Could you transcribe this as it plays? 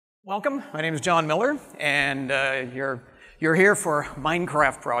Welcome, my name is John Miller, and you're here for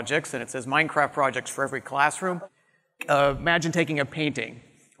Minecraft projects, and it says Minecraft projects for every classroom. Imagine taking a painting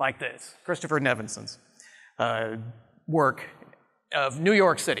like this, Christopher Nevinson's work of New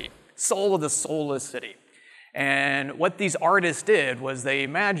York City, soul of the soulless city. And what these artists did was they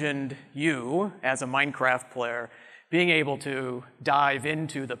imagined you, as a Minecraft player, being able to dive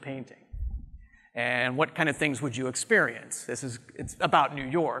into the painting. And what kind of things would you experience? It's about New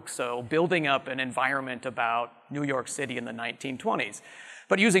York, so building up an environment about New York City in the 1920s,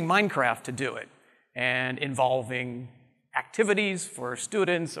 but using Minecraft to do it, and involving activities for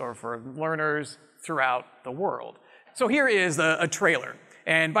students or for learners throughout the world. So here is a trailer.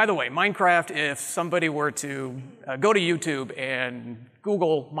 And by the way, Minecraft, if somebody were to go to YouTube and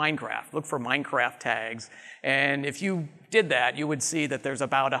Google Minecraft, look for Minecraft tags, and if you did that, you would see that there's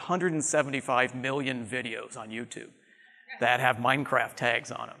about 175 million videos on YouTube that have Minecraft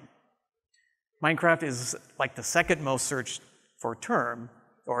tags on them. Minecraft is like the second most searched for term,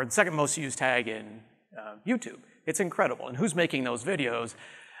 or the second most used tag in YouTube. It's incredible. And who's making those videos?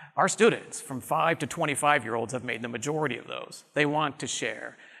 Our students, from 5 to 25-year-olds, have made the majority of those. They want to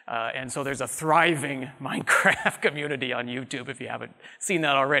share. And so there's a thriving Minecraft community on YouTube, if you haven't seen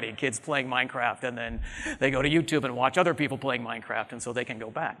that already. Kids playing Minecraft, and then they go to YouTube and watch other people playing Minecraft, and so they can go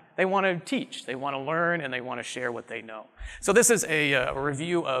back. They want to teach, they want to learn, and they want to share what they know. So this is a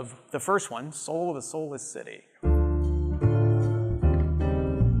review of the first one, Soul of the Soulless City.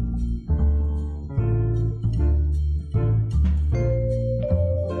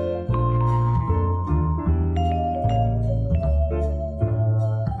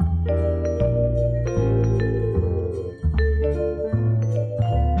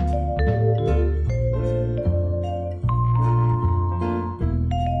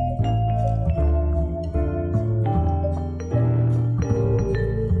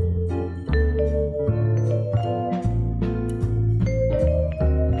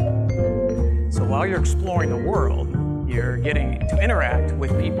 While you're exploring the world, you're getting to interact with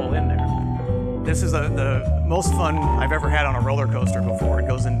people in there. This is the most fun I've ever had on a roller coaster before. It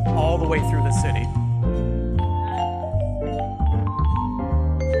goes in all the way through the city.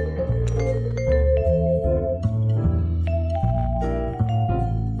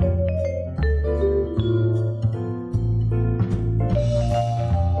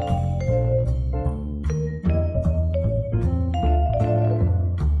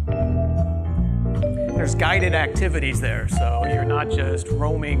 There's guided activities there, so you're not just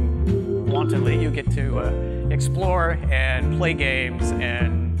roaming wantonly. You get to explore and play games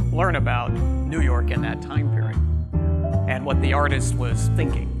and learn about New York in that time period and what the artist was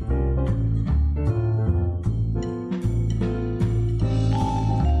thinking.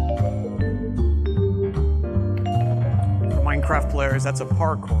 For Minecraft players, that's a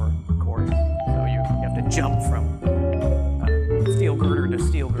parkour course, so you have to jump from steel girder to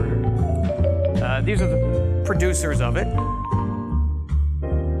steel girder. These are the producers of it,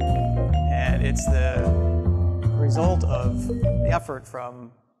 and it's the result of the effort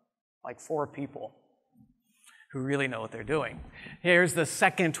from like 4 people who really know what they're doing. Here's the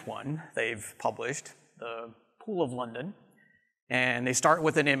second one they've published, the Pool of London, and they start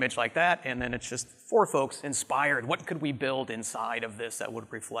with an image like that, and then it's just 4 folks inspired. What could we build inside of this that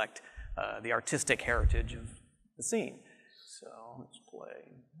would reflect the artistic heritage of the scene? So let's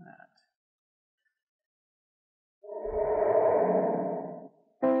play that.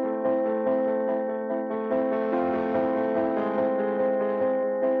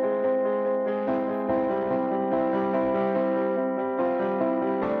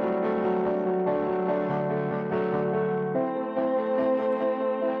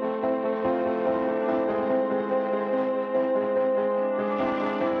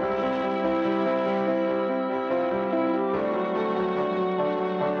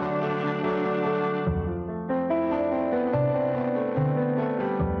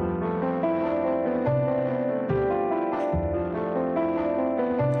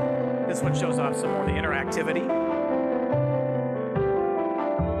 This one shows off some more of the interactivity.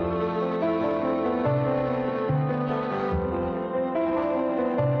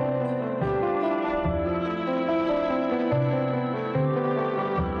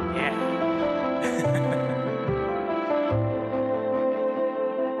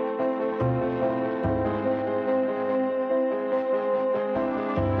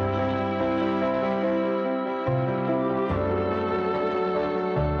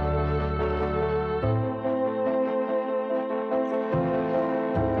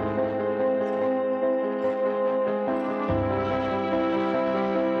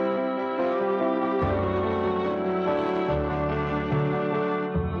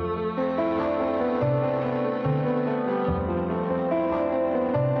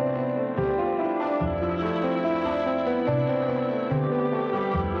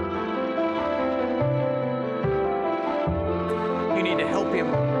 to help him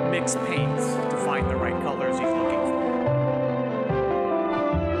mix paints to find the right colors he's looking for.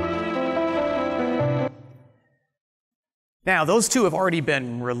 Now, those two have already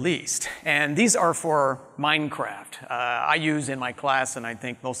been released, and these are for Minecraft. I use in my class, and I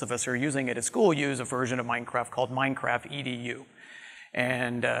think most of us who are using it at school use a version of Minecraft called Minecraft EDU.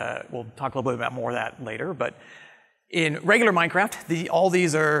 And we'll talk a little bit about more of that later, but in regular Minecraft, all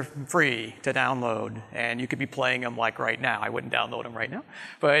these are free to download, and you could be playing them like right now. I wouldn't download them right now,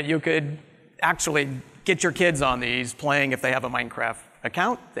 but you could actually get your kids on these playing. If they have a Minecraft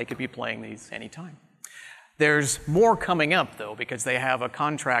account, they could be playing these anytime. There's more coming up, though, because they have a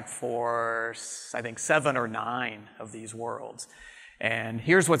contract for, I think, 7 or 9 of these worlds. And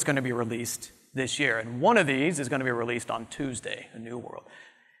here's what's going to be released this year. And one of these is going to be released on Tuesday, a new world.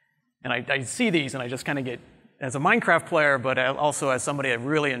 And I see these, and I just kind of get, as a Minecraft player, but also as somebody that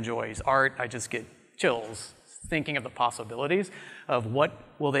really enjoys art, I just get chills thinking of the possibilities of what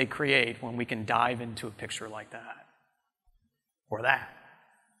will they create when we can dive into a picture like that, or that.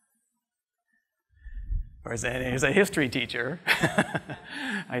 Or as a history teacher,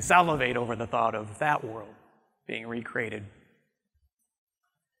 I salivate over the thought of that world being recreated.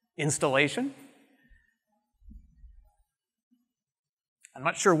 Installation? I'm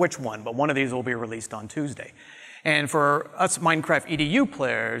not sure which one, but one of these will be released on Tuesday. And for us Minecraft EDU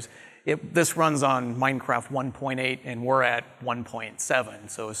players, this runs on Minecraft 1.8, and we're at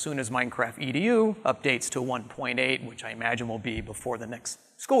 1.7. So as soon as Minecraft EDU updates to 1.8, which I imagine will be before the next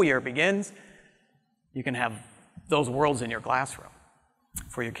school year begins, you can have those worlds in your classroom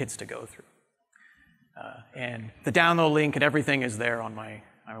for your kids to go through. And the download link and everything is there on my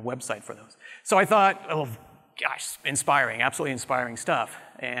website for those. So I thought, oh gosh, inspiring, absolutely inspiring stuff.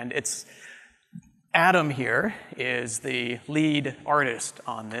 And it's Adam here is the lead artist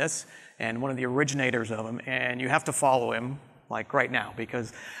on this and one of the originators of them. And you have to follow him like right now,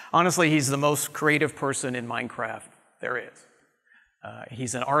 because honestly, he's the most creative person in Minecraft there is.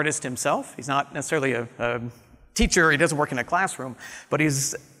 He's an artist himself. He's not necessarily a teacher. He doesn't work in a classroom, but he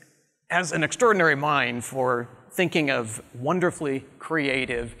has an extraordinary mind for thinking of wonderfully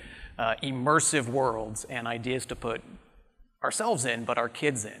creative, immersive worlds and ideas to put ourselves in, but our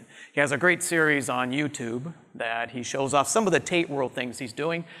kids in. He has a great series on YouTube that he shows off some of the Tate World things he's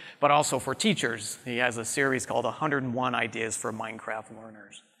doing, but also for teachers. He has a series called 101 Ideas for Minecraft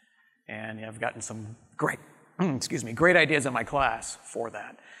Learners. And I've gotten some great ideas in my class for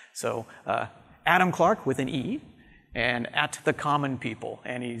that. So Adam Clark with an E, and at The Common People.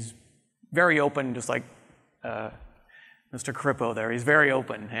 And he's very open, just like Mr. Crippo there. He's very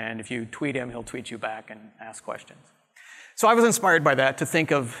open, and if you tweet him, he'll tweet you back and ask questions. So I was inspired by that to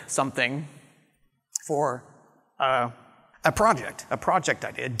think of something for a project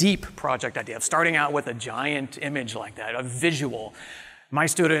idea, a deep project idea of starting out with a giant image like that, a visual. My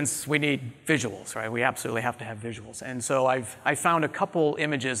students, we need visuals, right? We absolutely have to have visuals. And so I found a couple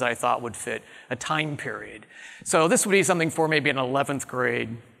images I thought would fit a time period. So this would be something for maybe an 11th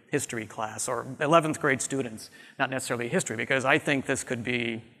grade history class, or 11th grade students, not necessarily history, because I think this could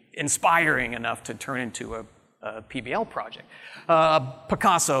be inspiring enough to turn into a PBL project.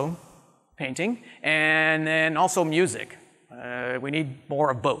 Picasso painting, and then also music. We need more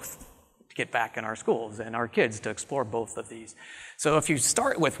of both to get back in our schools and our kids to explore both of these. So if you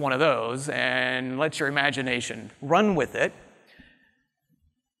start with one of those and let your imagination run with it,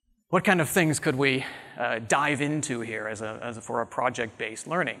 what kind of things could we dive into here for a project-based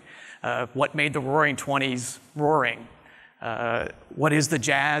learning? What made the Roaring '20s roaring? What is the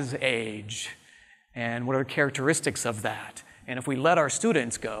Jazz Age? And what are the characteristics of that? And if we let our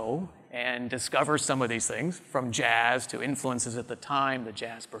students go and discover some of these things, from jazz to influences at the time, the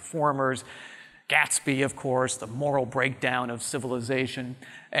jazz performers, Gatsby, of course, the moral breakdown of civilization,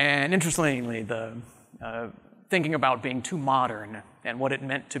 and interestingly, the thinking about being too modern and what it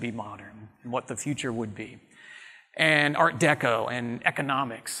meant to be modern and what the future would be, and Art Deco and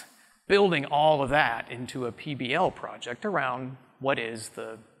economics, building all of that into a PBL project around what is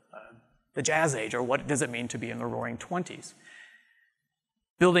the Jazz Age, or what does it mean to be in the Roaring '20s.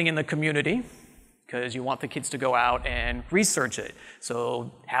 Building in the community, because you want the kids to go out and research it.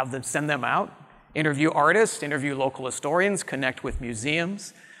 So send them out, interview artists, interview local historians, connect with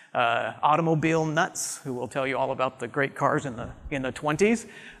museums, automobile nuts who will tell you all about the great cars in the '20s,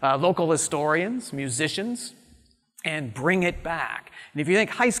 local historians, musicians, and bring it back. And if you think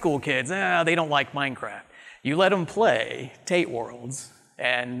high school kids, they don't like Minecraft, you let them play Tate Worlds,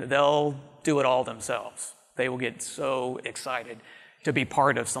 and they'll do it all themselves. They will get so excited to be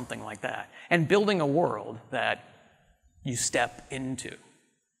part of something like that. And building a world that you step into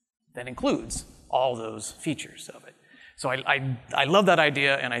that includes all those features of it. So I love that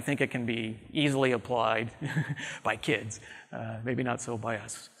idea, and I think it can be easily applied by kids. Maybe not so by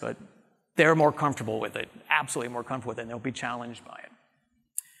us, but they're more comfortable with it, absolutely more comfortable with it, and they'll be challenged by it.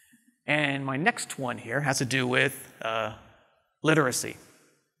 And my next one here has to do with literacy.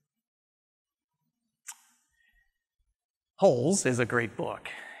 Holes is a great book,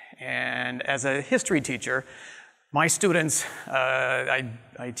 and as a history teacher, my students,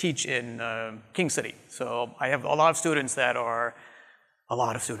 I teach in King City, so I have a lot of students that are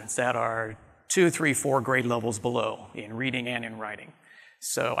 2, 3, 4 grade levels below in reading and in writing.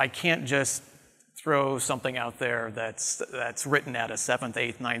 So I can't just throw something out there that's written at a 7th,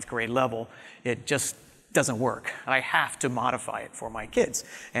 8th, 9th grade level. It just doesn't work. I have to modify it for my kids,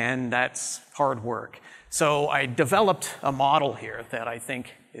 and that's hard work. So I developed a model here that I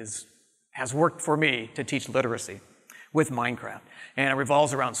think has worked for me to teach literacy with Minecraft, and it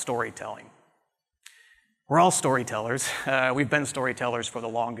revolves around storytelling. We're all storytellers. We've been storytellers for the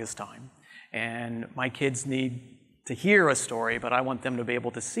longest time, and my kids need to hear a story, but I want them to be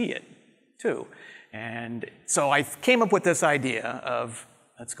able to see it too. And so I came up with this idea of,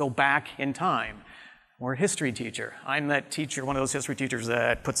 let's go back in time. We're a history teacher. I'm that teacher, one of those history teachers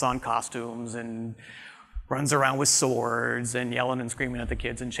that puts on costumes and runs around with swords and yelling and screaming at the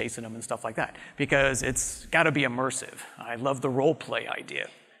kids and chasing them and stuff like that, because it's got to be immersive. I love the role play idea.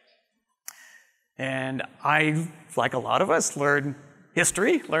 And I, like a lot of us, learned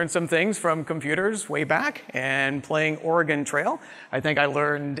history, learned some things from computers way back, and playing Oregon Trail. I think I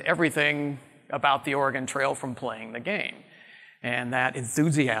learned everything about the Oregon Trail from playing the game. And that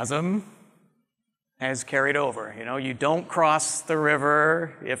enthusiasm has carried over. You know, you don't cross the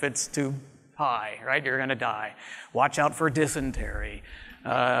river if it's too high, right? You're gonna die. Watch out for dysentery.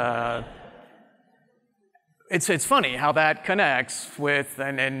 It's funny how that connects with,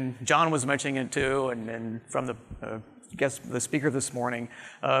 and John was mentioning it too, and from the the speaker this morning,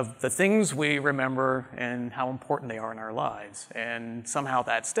 of the things we remember and how important they are in our lives, and somehow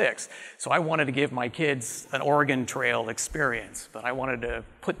that sticks. So I wanted to give my kids an Oregon Trail experience, but I wanted to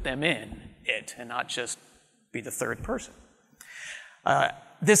put them in it and not just be the third person.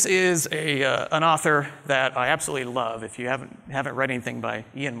 This is an author that I absolutely love. If you haven't read anything by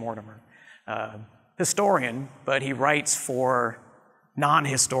Ian Mortimer, historian, but he writes for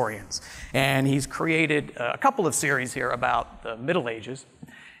non-historians. And he's created a couple of series here about the Middle Ages.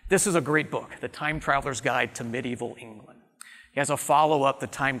 This is a great book, The Time Traveler's Guide to Medieval England. He has a follow-up, The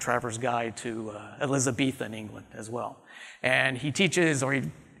Time Traveler's Guide to Elizabethan England as well. And he teaches, or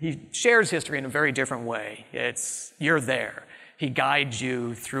he shares history in a very different way. You're there. He guides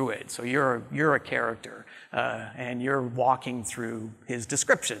you through it. So you're a character, and you're walking through his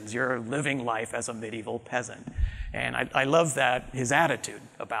descriptions. You're living life as a medieval peasant. And I love his attitude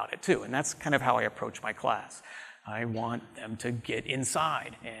about it too. And that's kind of how I approach my class. I want them to get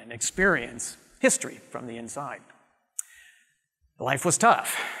inside and experience history from the inside. Life was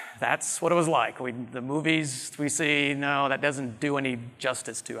tough. That's what it was like. The movies we see, no, that doesn't do any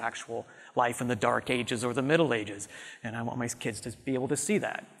justice to actual life in the Dark Ages or the Middle Ages. And I want my kids to be able to see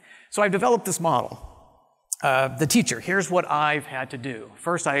that. So I've developed this model. The teacher, here's what I've had to do.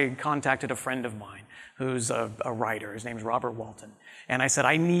 First, I contacted a friend of mine who's a writer. His name's Robert Walton. And I said,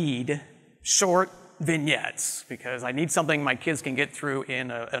 I need short vignettes because I need something my kids can get through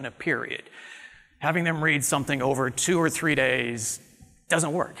in a period. Having them read something over 2 or 3 days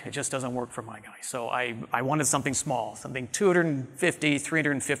doesn't work. It just doesn't work for my guy. So I wanted something small, something 250,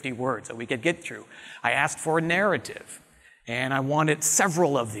 350 words that we could get through. I asked for a narrative, and I wanted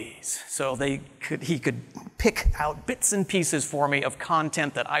several of these. So he could pick out bits and pieces for me of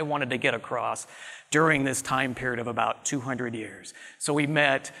content that I wanted to get across during this time period of about 200 years. So we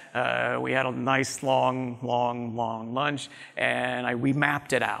met, we had a nice long lunch, and we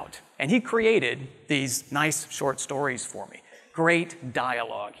mapped it out. And he created these nice short stories for me. Great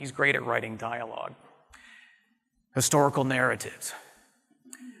dialogue. He's great at writing dialogue. Historical narratives.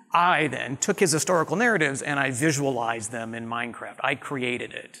 I then took his historical narratives and I visualized them in Minecraft. I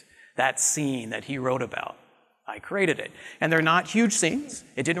created it. That scene that he wrote about, I created it. And they're not huge scenes.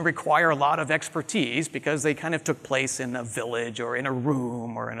 It didn't require a lot of expertise because they kind of took place in a village or in a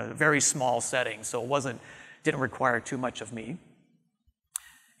room or in a very small setting. So it didn't require too much of me.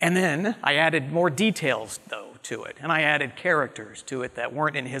 And then I added more details, though, to it. And I added characters to it that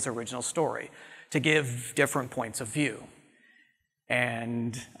weren't in his original story to give different points of view.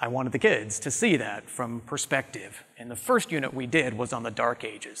 And I wanted the kids to see that from perspective. And the first unit we did was on the Dark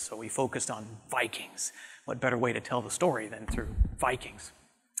Ages. So we focused on Vikings. What better way to tell the story than through Vikings?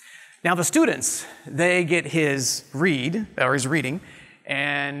 Now the students, they get his reading,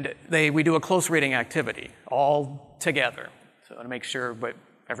 And we do a close reading activity all together, so to make sure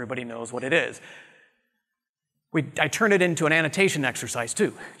everybody knows what it is. I turn it into an annotation exercise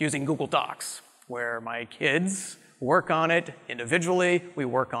too, using Google Docs, where my kids work on it individually, we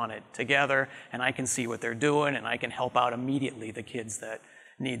work on it together, and I can see what they're doing, and I can help out immediately the kids that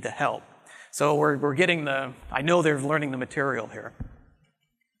need the help. So we're getting I know they're learning the material here.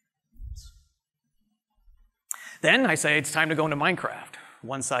 Then I say it's time to go into Minecraft.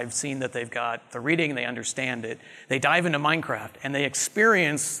 Once I've seen that they've got the reading, they understand it, they dive into Minecraft and they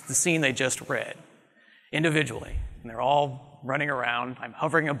experience the scene they just read individually. And they're all running around. I'm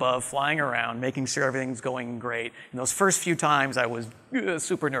hovering above, flying around, making sure everything's going great. And those first few times I was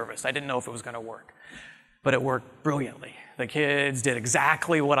super nervous. I didn't know if it was going to work. But it worked brilliantly. The kids did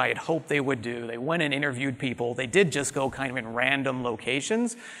exactly what I had hoped they would do. They went and interviewed people. They did just go kind of in random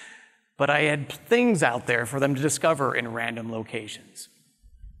locations, but I had things out there for them to discover in random locations.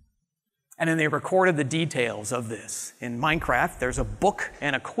 And then they recorded the details of this. In Minecraft, there's a book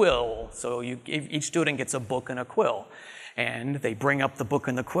and a quill. So each student gets a book and a quill. And they bring up the book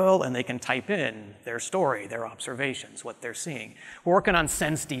and the quill, and they can type in their story, their observations, what they're seeing. We're working on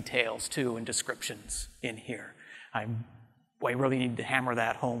sense details, too, and descriptions in here. I really need to hammer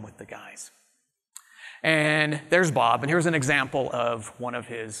that home with the guys. And there's Bob, and here's an example of one of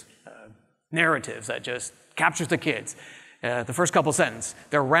his narratives that just captures the kids. The first couple sentences,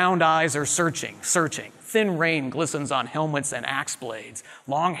 their round eyes are searching. Thin rain glistens on helmets and axe blades.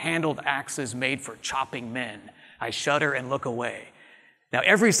 Long-handled axes made for chopping men. I shudder and look away. Now,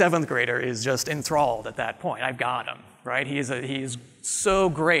 every seventh grader is just enthralled at that point. I've got him, right? He is so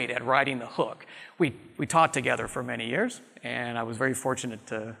great at riding the hook. We taught together for many years, and I was very fortunate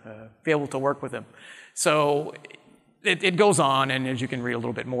to be able to work with him. So it goes on, and as you can read a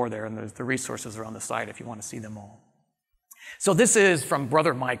little bit more there, and the resources are on the site if you want to see them all. So this is from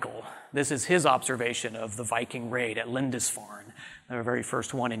Brother Michael. This is his observation of the Viking raid at Lindisfarne, the very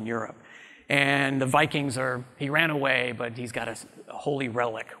first one in Europe. And the Vikings he ran away, but he's got a holy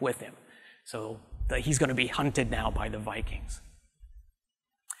relic with him. So he's going to be hunted now by the Vikings.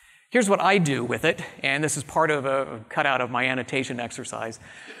 Here's what I do with it, and this is part of a cutout of my annotation exercise.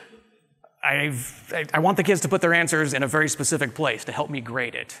 I want the kids to put their answers in a very specific place to help me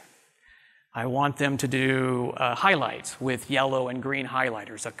grade it. I want them to do highlights with yellow and green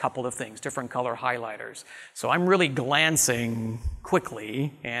highlighters, a couple of things, different color highlighters. So I'm really glancing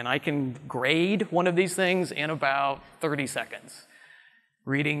quickly, and I can grade one of these things in about 30 seconds.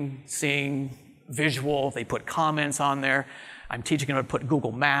 Reading, seeing, visual, they put comments on there. I'm teaching them to put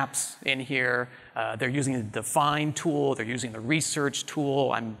Google Maps in here. They're using the Define tool, they're using the research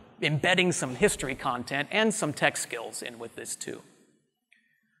tool. I'm embedding some history content and some tech skills in with this too.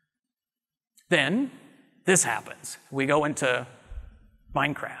 Then this happens. We go into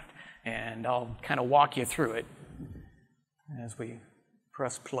Minecraft, and I'll kind of walk you through it as we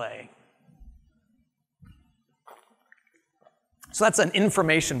press play. So that's an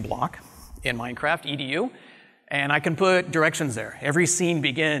information block in Minecraft, EDU, and I can put directions there. Every scene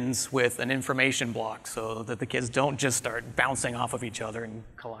begins with an information block so that the kids don't just start bouncing off of each other and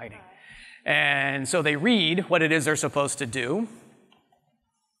colliding. And so they read what it is they're supposed to do,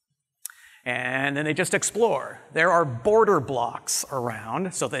 and then they just explore. There are border blocks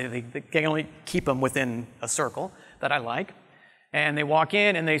around, so they can only keep them within a circle that I like. And they walk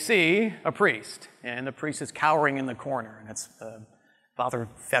in and they see a priest, and the priest is cowering in the corner, and it's Father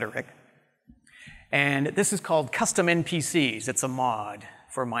Frederick. And this is called Custom NPCs. It's a mod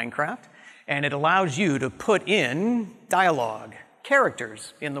for Minecraft, and it allows you to put in dialogue,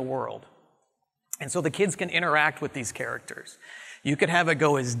 characters in the world. And so the kids can interact with these characters. You could have it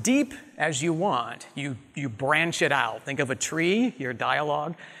go as deep as you want. You branch it out. Think of a tree, your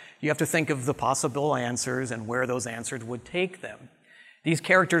dialogue. You have to think of the possible answers and where those answers would take them. These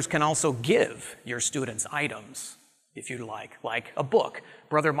characters can also give your students items, if you like a book.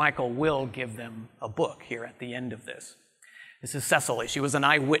 Brother Michael will give them a book here at the end of this. This is Cecily. She was an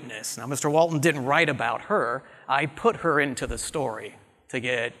eyewitness. Now, Mr. Walton didn't write about her. I put her into the story to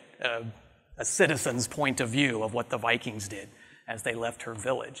get a citizen's point of view of what the Vikings did as they left her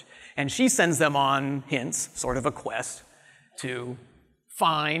village. And she sends them on hints, sort of a quest, to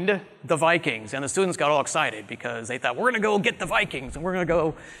find the Vikings. And the students got all excited because they thought, we're going to go get the Vikings, and we're going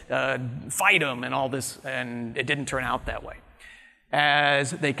to go fight them and all this, and it didn't turn out that way.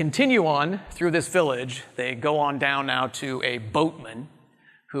 As they continue on through this village, they go on down now to a boatman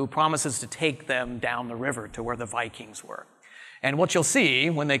who promises to take them down the river to where the Vikings were. And what you'll see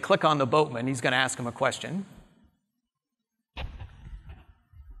when they click on the boatman, he's going to ask them a question.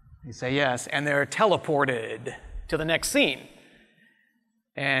 They say yes, and they're teleported to the next scene.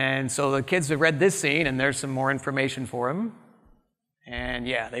 And so the kids have read this scene, and there's some more information for them. And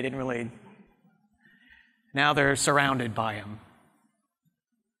yeah, they didn't really. Now they're surrounded by him.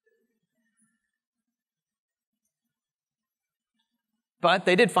 But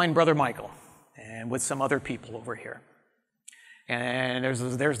they did find Brother Michael, and with some other people over here. And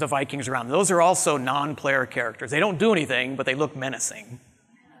there's the Vikings around. Those are also non-player characters. They don't do anything, but they look menacing.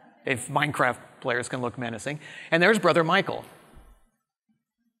 If Minecraft players can look menacing. And there's Brother Michael.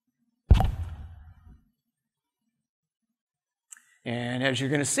 And as you're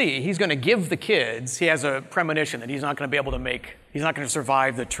going to see, he's going to give the kids, he has a premonition that he's not going to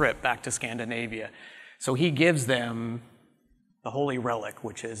survive the trip back to Scandinavia. So he gives them the Holy Relic,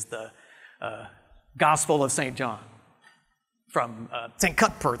 which is the Gospel of St. John, from St.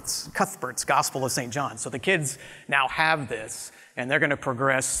 Cuthbert's Gospel of St. John. So the kids now have this, and they're going to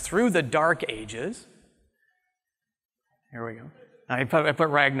progress through the Dark Ages. Here we go. I put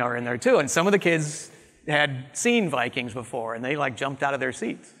Ragnar in there too, and some of the kids had seen Vikings before, and they jumped out of their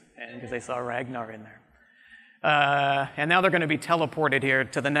seats because they saw Ragnar in there. And now they're going to be teleported here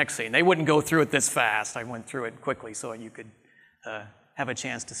to the next scene. They wouldn't go through it this fast. I went through it quickly so you could have a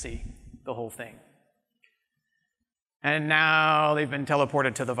chance to see the whole thing. And now they've been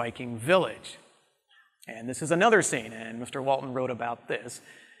teleported to the Viking village. And this is another scene, and Mr. Walton wrote about this.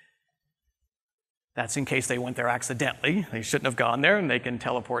 That's in case they went there accidentally. They shouldn't have gone there, and they can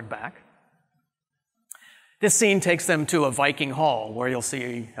teleport back. This scene takes them to a Viking hall where you'll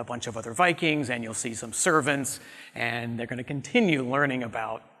see a bunch of other Vikings, and you'll see some servants, and they're going to continue learning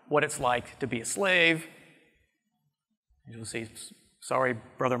about what it's like to be a slave. You'll see, sorry,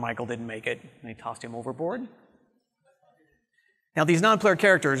 Brother Michael didn't make it, and they tossed him overboard. Now, these non-player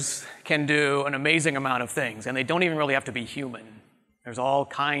characters can do an amazing amount of things, and they don't even really have to be human. There's all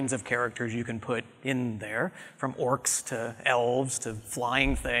kinds of characters you can put in there, from orcs to elves to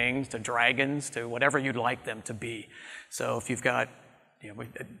flying things to dragons to whatever you'd like them to be. So if you've got,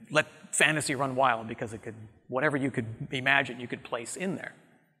 let fantasy run wild, because it could, whatever you could imagine, you could place in there.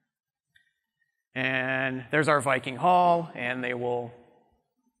 And there's our Viking hall, and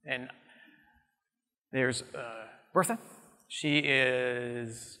there's Bertha. She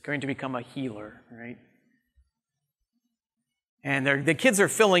is going to become a healer, right? And the kids are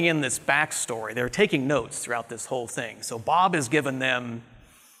filling in this backstory. They're taking notes throughout this whole thing. So Bob has given them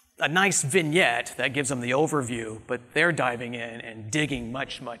a nice vignette that gives them the overview, but they're diving in and digging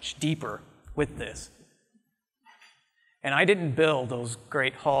much, much deeper with this. And I didn't build those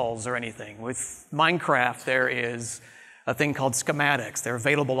great halls or anything. With Minecraft, there is a thing called schematics. They're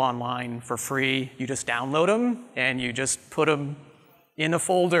available online for free. You just download them, and you just put them in a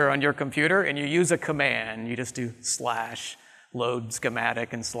folder on your computer, and you use a command. You just do /load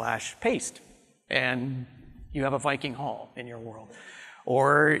schematic and /paste. And you have a Viking hall in your world.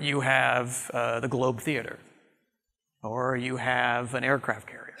 Or you have the Globe Theater. Or you have an aircraft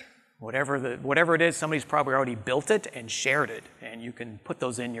carrier. Whatever it is, somebody's probably already built it and shared it, and you can put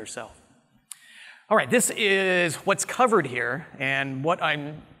those in yourself. All right, this is what's covered here, and what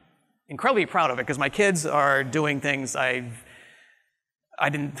I'm incredibly proud of it, because my kids are doing things I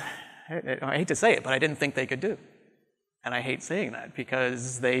hate to say it, but I didn't think they could do. And I hate saying that,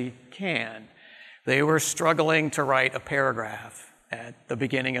 because they can. They were struggling to write a paragraph at the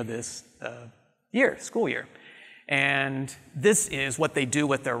beginning of this school year. And this is what they do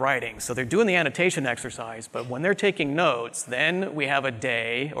with their writing. So they're doing the annotation exercise, but when they're taking notes, then we have a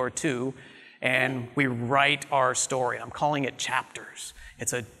day or two, and we write our story. I'm calling it chapters.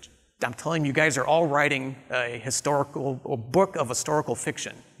 I'm telling you guys are all writing a book of historical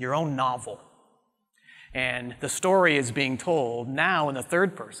fiction, your own novel. And the story is being told now in the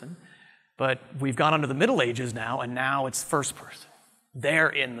third person, but we've gone into the Middle Ages now, and now it's first person. They're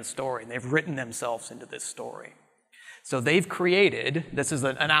in the story, and they've written themselves into this story. So they've created, this is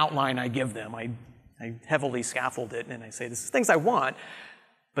an outline I give them. I heavily scaffold it, and I say, this is things I want,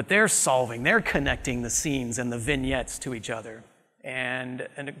 but they're connecting the scenes and the vignettes to each other. And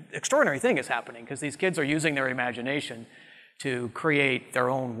an extraordinary thing is happening, because these kids are using their imagination to create their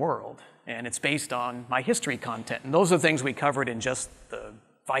own world. And it's based on my history content. And those are things we covered in just the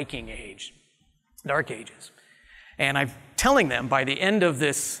Viking Age, Dark Ages. And I'm telling them by the end of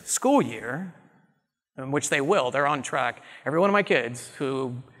this school year, which they're on track, every one of my kids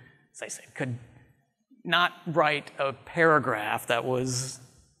who, as I say, could not write a paragraph that was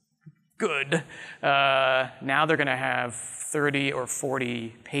good, now they're going to have 30 or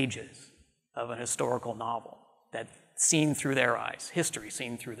 40 pages of a historical novel that's seen through their eyes, history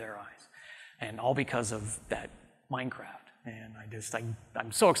seen through their eyes. And all because of that Minecraft. And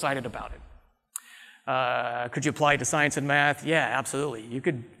I'm so excited about it. Could you apply it to science and math? Yeah, absolutely. You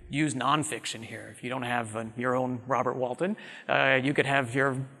could use nonfiction here. If you don't have your own Robert Walton, you could have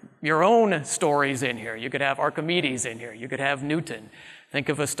your own stories in here. You could have Archimedes in here. You could have Newton. Think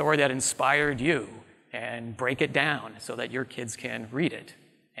of a story that inspired you and break it down so that your kids can read it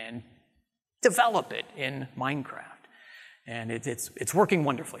and develop it in Minecraft. And it's working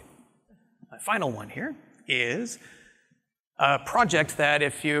wonderfully. My final one here is a project that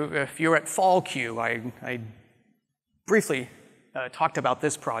if you're at Fall Q, I briefly talked about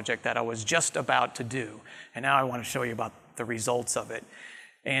this project that I was just about to do, and now I want to show you about the results of it.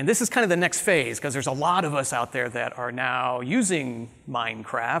 And this is kind of the next phase, because there's a lot of us out there that are now using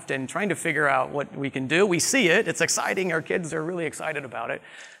Minecraft and trying to figure out what we can do. We see it, it's exciting, our kids are really excited about it,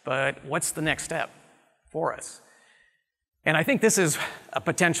 but what's the next step for us? And I think this is a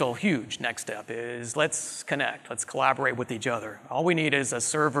potential huge next step, is let's connect, let's collaborate with each other. All we need is a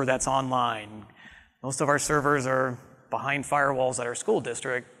server that's online. Most of our servers are behind firewalls at our school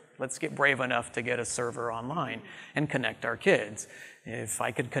district. Let's get brave enough to get a server online and connect our kids. If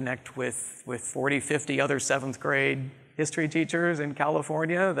I could connect with 40, 50 other 7th grade history teachers in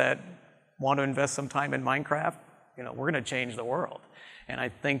California that want to invest some time in Minecraft, we're going to change the world. And I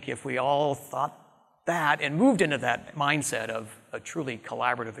think if we all thought that and moved into that mindset of a truly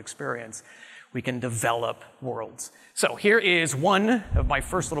collaborative experience, we can develop worlds. So here is one of my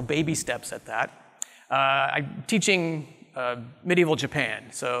first little baby steps at that. I'm teaching medieval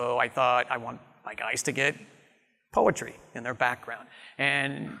Japan, so I thought I want my guys to get poetry in their background.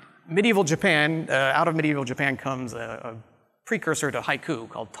 And medieval Japan, out of medieval Japan comes a precursor to haiku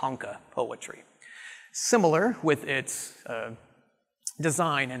called Tanka poetry. Similar with its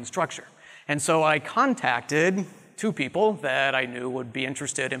design and structure. And so I contacted 2 people that I knew would be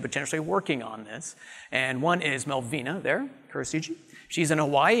interested in potentially working on this. And one is Melvina there, Kurosiji. She's in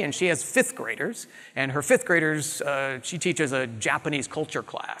Hawaii and she has 5th graders. And her 5th graders, she teaches a Japanese culture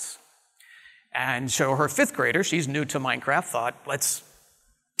class. And so her 5th grader, she's new to Minecraft, thought, let's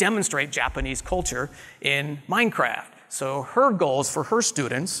demonstrate Japanese culture in Minecraft. So her goals for her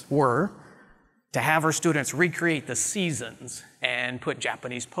students were to have her students recreate the seasons and put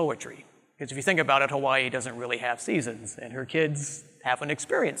Japanese poetry. Because if you think about it, Hawaii doesn't really have seasons, and her kids haven't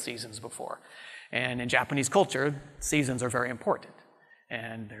experienced seasons before. And in Japanese culture, seasons are very important,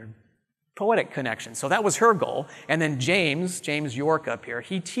 and they're poetic connections. So that was her goal. And then James York up here,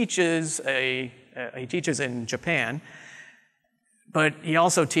 he teaches in Japan, but he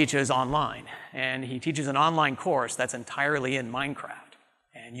also teaches online. And he teaches an online course that's entirely in Minecraft.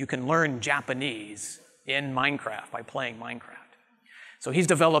 And you can learn Japanese in Minecraft by playing Minecraft. So he's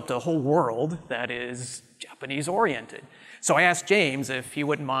developed a whole world that is Japanese-oriented. So I asked James if he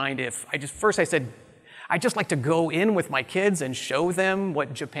wouldn't mind if I said, I'd just like to go in with my kids and show them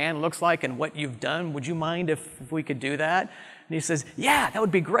what Japan looks like and what you've done. Would you mind if we could do that? And he says, yeah, that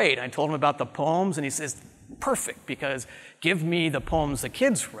would be great. I told him about the poems, and he says, perfect, because give me the poems the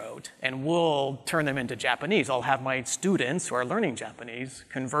kids wrote, and we'll turn them into Japanese. I'll have my students who are learning Japanese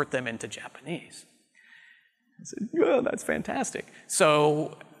convert them into Japanese. I said, yeah, that's fantastic.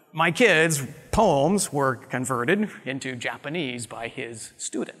 So my kids' poems were converted into Japanese by his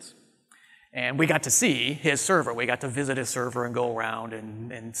students. And we got to see his server. We got to visit his server and go around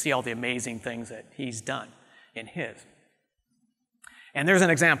and see all the amazing things that he's done in his. And there's an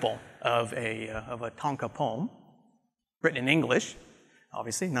example of a Tanka poem written in English,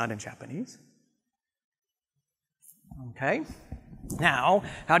 obviously not in Japanese. Okay. Now,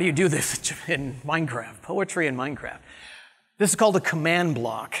 how do you do this in Minecraft? Poetry in Minecraft. This is called a command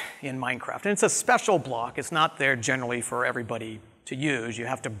block in Minecraft. And it's a special block. It's not there generally for everybody to use. You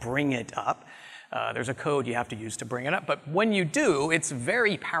have to bring it up. There's a code you have to use to bring it up. But when you do, it's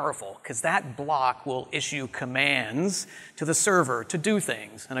very powerful, because that block will issue commands to the server to do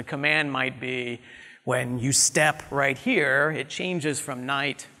things. And a command might be, when you step right here, it changes from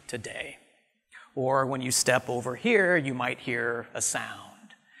night to day. Or when you step over here, you might hear a sound.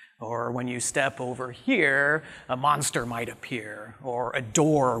 Or when you step over here, a monster might appear, or a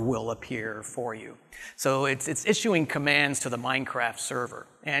door will appear for you. So it's issuing commands to the Minecraft server.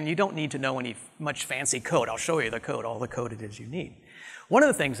 And you don't need to know any much fancy code. I'll show you the code, all the code it is you need. One of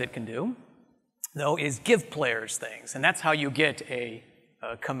the things it can do, though, is give players things. And that's how you get a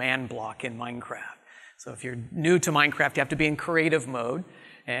command block in Minecraft. So if you're new to Minecraft, you have to be in creative mode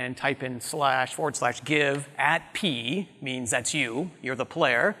and type in //give @p, means that's you're the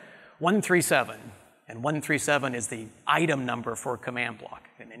player, 137. And 137 is the item number for a command block.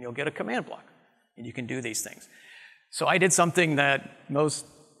 And then you'll get a command block. And you can do these things. So I did something that most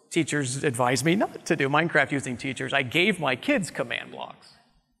teachers advise me not to do, Minecraft using teachers. I gave my kids command blocks.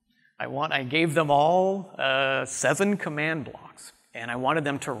 I gave them all 7 command blocks, and I wanted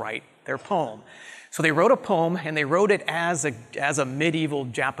them to write their poem. So they wrote a poem, and they wrote it as a medieval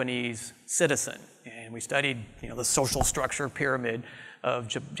Japanese citizen. And we studied, the social structure pyramid of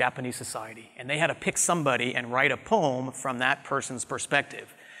Japanese society. And they had to pick somebody and write a poem from that person's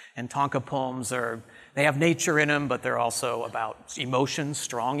perspective. And Tanka poems they have nature in them, but they're also about emotions,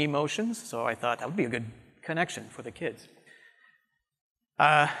 strong emotions. So I thought that would be a good connection for the kids.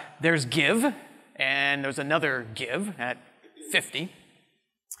 There's give, and there's another give at 50.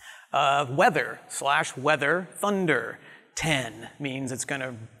 Weather, thunder. 10 means it's going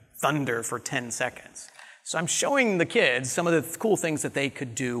to thunder for 10 seconds. So I'm showing the kids some of the cool things that they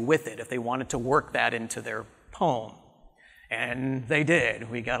could do with it if they wanted to work that into their poem. And they did.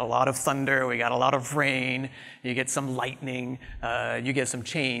 We got a lot of thunder, we got a lot of rain, you get some lightning, you get some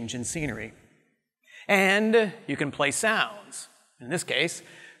change in scenery. And you can play sounds. In this case,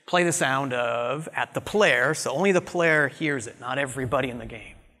 play the sound of at the player, so only the player hears it, not everybody in the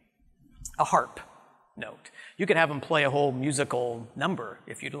game. A harp note. You could have them play a whole musical number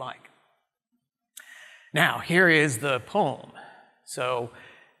if you'd like. Now, here is the poem. So,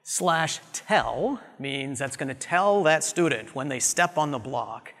 /tell means that's going to tell that student when they step on the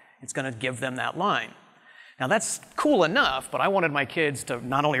block, it's going to give them that line. Now, that's cool enough, but I wanted my kids to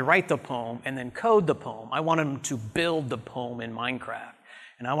not only write the poem and then code the poem, I wanted them to build the poem in Minecraft.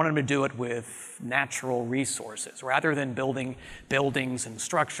 And I wanted them to do it with natural resources. Rather than building buildings and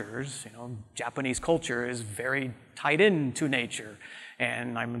structures, Japanese culture is very tied into nature.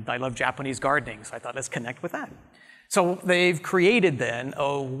 And I love Japanese gardening, so I thought, let's connect with that. So they've created then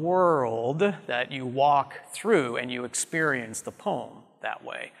a world that you walk through and you experience the poem that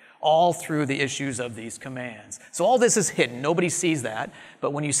way, all through the issues of these commands. So all this is hidden, nobody sees that,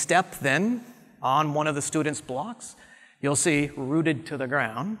 but when you step then on one of the students' blocks, you'll see rooted to the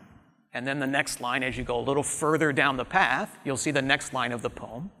ground, and then the next line, as you go a little further down the path, you'll see the next line of the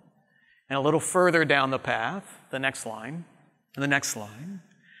poem, and a little further down the path, the next line, and the next line,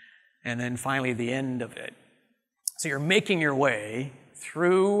 and then finally the end of it. So you're making your way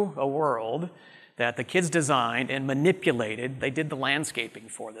through a world that the kids designed and manipulated. They did the landscaping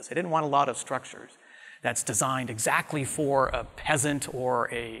for this. They didn't want a lot of structures. That's designed exactly for a peasant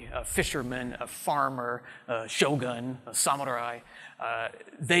or a fisherman, a farmer, a shogun, a samurai.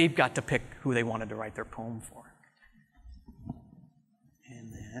 They've got to pick who they wanted to write their poem for.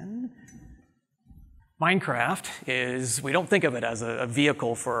 And then Minecraft we don't think of it as a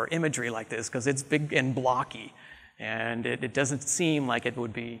vehicle for imagery like this because it's big and blocky. And it doesn't seem like it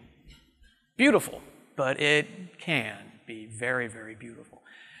would be beautiful, but it can be very, very beautiful.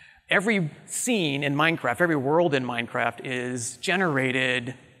 Every scene in Minecraft, every world in Minecraft is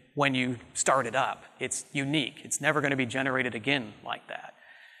generated when you start it up. It's unique. It's never going to be generated again like that.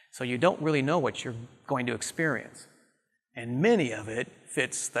 So you don't really know what you're going to experience. And many of it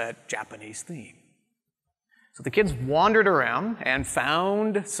fits that Japanese theme. So the kids wandered around and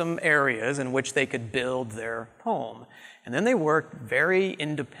found some areas in which they could build their poem. And then they worked very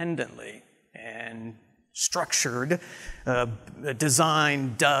independently and structured,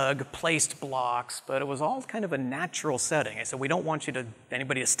 designed, dug, placed blocks, but it was all kind of a natural setting. I said, we don't want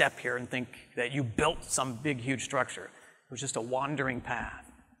anybody to step here and think that you built some big, huge structure. It was just a wandering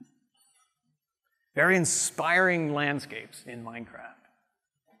path. Very inspiring landscapes in Minecraft.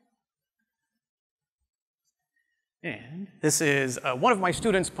 And this is one of my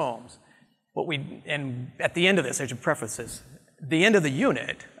students' poems. And at the end of this, I should preface this, the end of the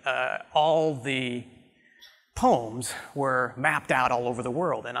unit, all the poems were mapped out all over the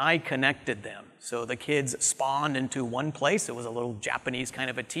world, and I connected them. So the kids spawned into one place. It was a little Japanese kind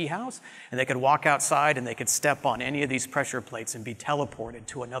of a tea house, and they could walk outside and they could step on any of these pressure plates and be teleported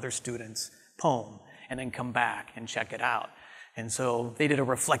to another student's poem, and then come back and check it out. And so they did a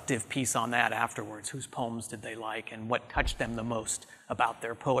reflective piece on that afterwards. Whose poems did they like and what touched them the most about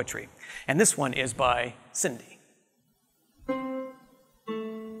their poetry? And this one is by Cindy.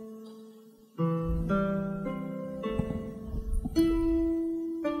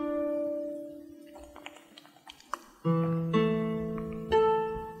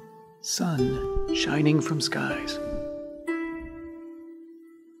 Sun shining from skies.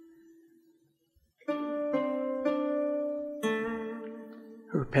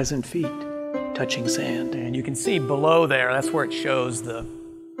 Her peasant feet touching sand. And you can see below there, that's where it shows the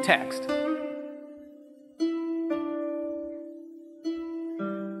text.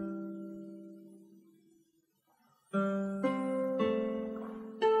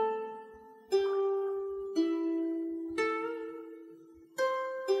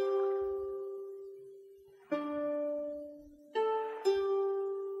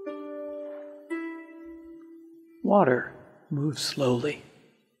 Water moves slowly.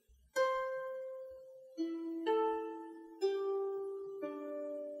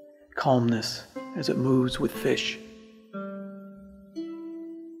 Calmness as it moves with fish. You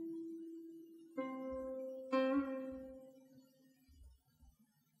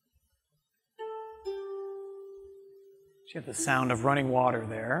have the sound of running water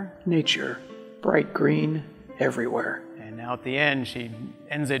there. Nature, bright green everywhere. And now at the end, she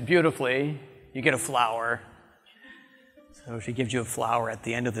ends it beautifully. You get a flower. So she gives you a flower at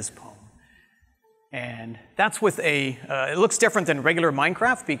the end of this poem. And that's with it looks different than regular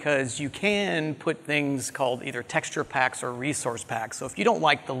Minecraft because you can put things called either texture packs or resource packs. So if you don't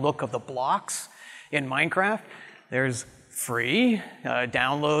like the look of the blocks in Minecraft, there's free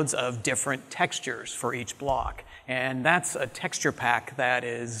downloads of different textures for each block. And that's a texture pack that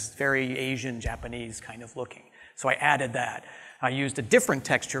is very Asian, Japanese kind of looking. So I added that. I used a different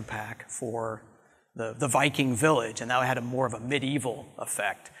texture pack for the Viking village, and now I had more of a medieval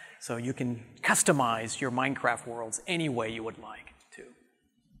effect. So you can customize your Minecraft worlds any way you would like to.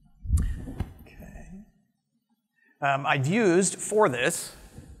 Okay. I've used for this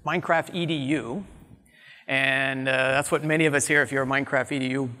Minecraft EDU, and that's what many of us here, if you're a Minecraft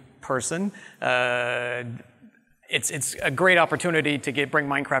EDU person, it's a great opportunity to bring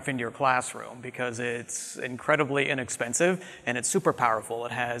Minecraft into your classroom because it's incredibly inexpensive and it's super powerful.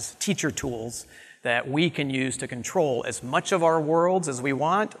 It has teacher tools that we can use to control as much of our worlds as we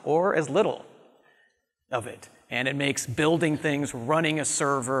want or as little of it. And it makes building things, running a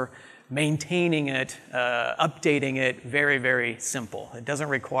server, maintaining it, updating it very, very simple. It doesn't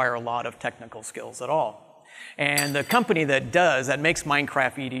require a lot of technical skills at all. And the company that makes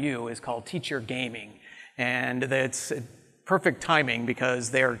Minecraft EDU is called Teacher Gaming. And that's perfect timing because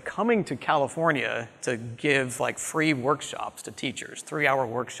they're coming to California to give like free workshops to teachers, 3-hour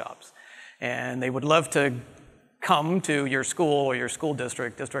workshops. And they would love to come to your school or your school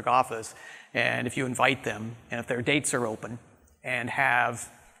district office, and if you invite them, and if their dates are open, and have,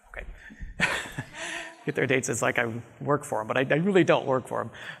 okay, get their dates, it's like I work for them, but I really don't work for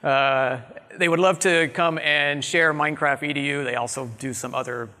them. They would love to come and share Minecraft EDU. They also do some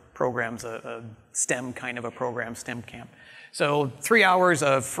other programs, a STEM kind of a program, STEM camp. So 3 hours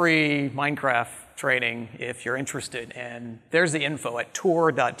of free Minecraft training if you're interested. And there's the info at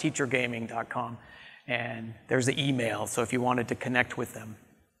tour.teachergaming.com. And there's the email, so if you wanted to connect with them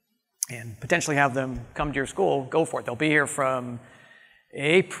and potentially have them come to your school, go for it. They'll be here from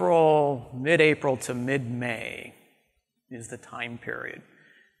mid-April to mid-May is the time period.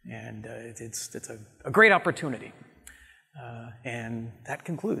 And it's a great opportunity. And that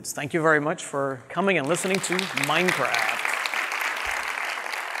concludes. Thank you very much for coming and listening to Minecraft.